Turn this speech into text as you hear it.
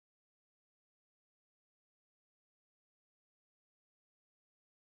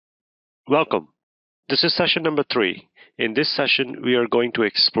Welcome. This is session number 3. In this session, we are going to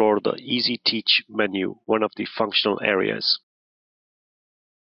explore the Easiteach menu, one of the functional areas.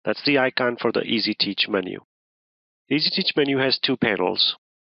 That's the icon for the Easiteach menu. The Easiteach menu has two panels.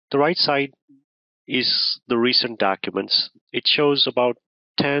 The right side is the recent documents. It shows about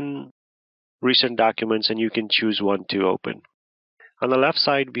 10 recent documents and you can choose one to open. On the left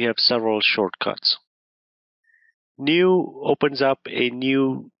side, we have several shortcuts. New opens up a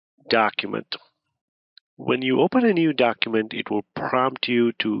new document. When you open a new document, it will prompt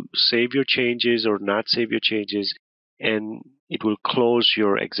you to save your changes or not save your changes, and it will close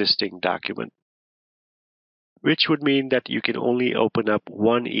your existing document, which would mean that you can only open up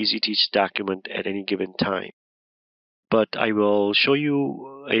one Easiteach document at any given time. But I will show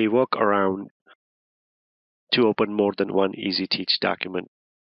you a workaround to open more than one Easiteach document.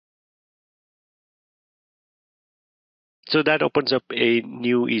 So that opens up a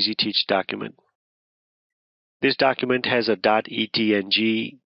new Easiteach document. This document has a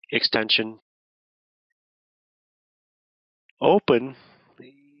 .etng extension. Open.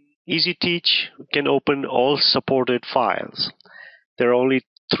 Easiteach can open all supported files. There are only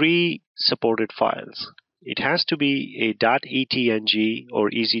 3 supported files. It has to be a .etng or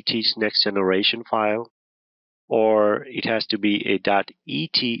Easiteach Next Generation file, or it has to be a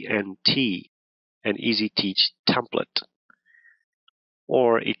 .etnt, an Easiteach template,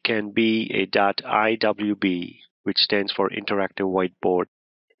 or it can be a .iwb, which stands for Interactive Whiteboard.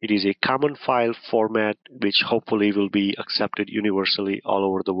 It is a common file format which hopefully will be accepted universally all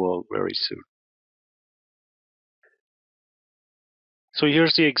over the world very soon. So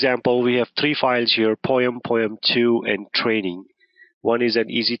here's the example. We have 3 files here, Poem, Poem2, and Training. One is an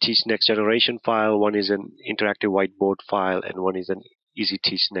Easiteach Next Generation file, one is an Interactive Whiteboard file, and one is an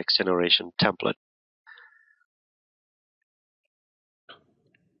Easiteach Next Generation template.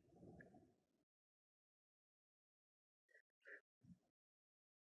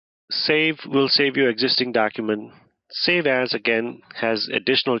 Save will save your existing document. Save as, again, has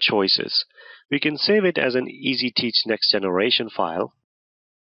additional choices. We can save it as an Easiteach Next Generation file,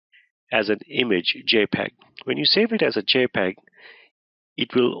 as an image, JPEG. When you save it as a JPEG,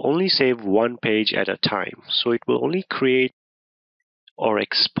 it will only save one page at a time. So it will only create or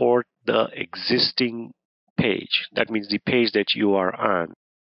export the existing page. That means the page that you are on.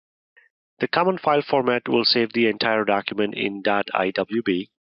 The common file format will save the entire document in .iwb.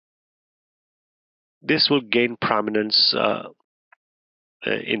 This will gain prominence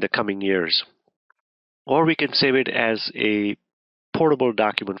in the coming years. Or we can save it as a portable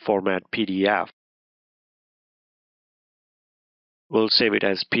document format, PDF. We'll save it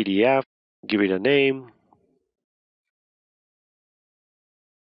as PDF, give it a name,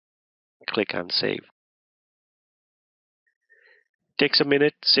 click on Save. Takes a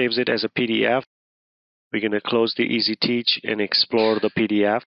minute, saves it as a PDF. We're going to close the Easiteach and explore the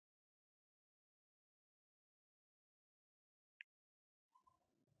PDF.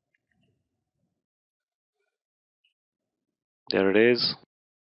 There it is.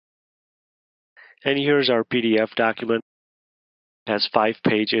 And here's our PDF document. It has 5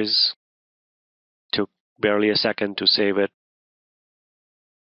 pages. Took barely a second to save it.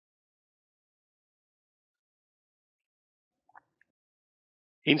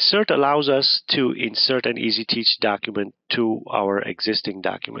 Insert allows us to insert an Easiteach document to our existing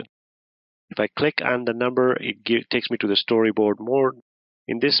document. If I click on the number, it takes me to the storyboard mode.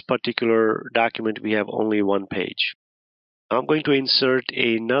 In this particular document, we have only 1 page. I'm going to insert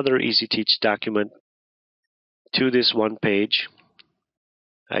another Easiteach document to this 1 page.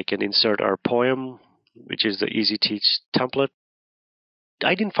 I can insert our poem, which is the Easiteach template.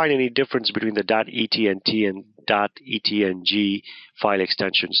 I didn't find any difference between the .etnt and .etng file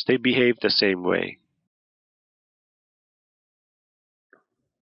extensions. They behave the same way.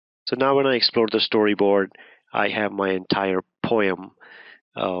 So now when I explore the storyboard, I have my entire poem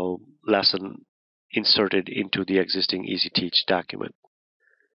lesson inserted into the existing Easiteach document.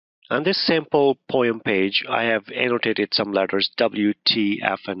 On this sample poem page, I have annotated some letters W, T,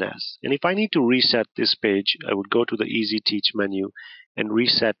 F, and S. And if I need to reset this page, I would go to the Easiteach menu and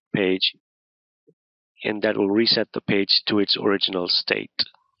reset page, and that will reset the page to its original state.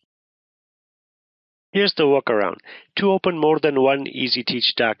 Here's the workaround. To open more than one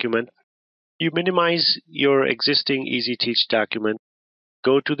Easiteach document, you minimize your existing Easiteach document,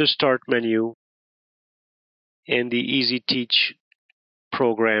 go to the Start menu, and the Easiteach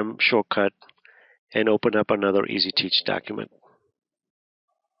program shortcut, and open up another Easiteach document.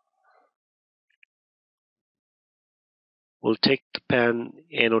 We'll take the pen,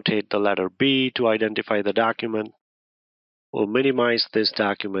 annotate the letter B to identify the document. We'll minimize this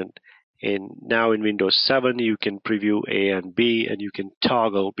document Now in Windows 7, you can preview A and B, and you can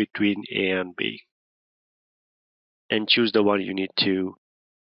toggle between A and B and choose the one you need to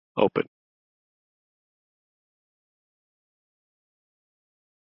open.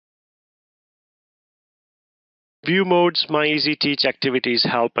 View modes, my Easiteach activities,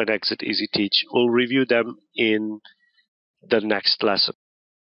 help and exit Easiteach. We'll review them in the next lesson.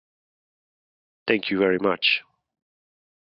 Thank you very much.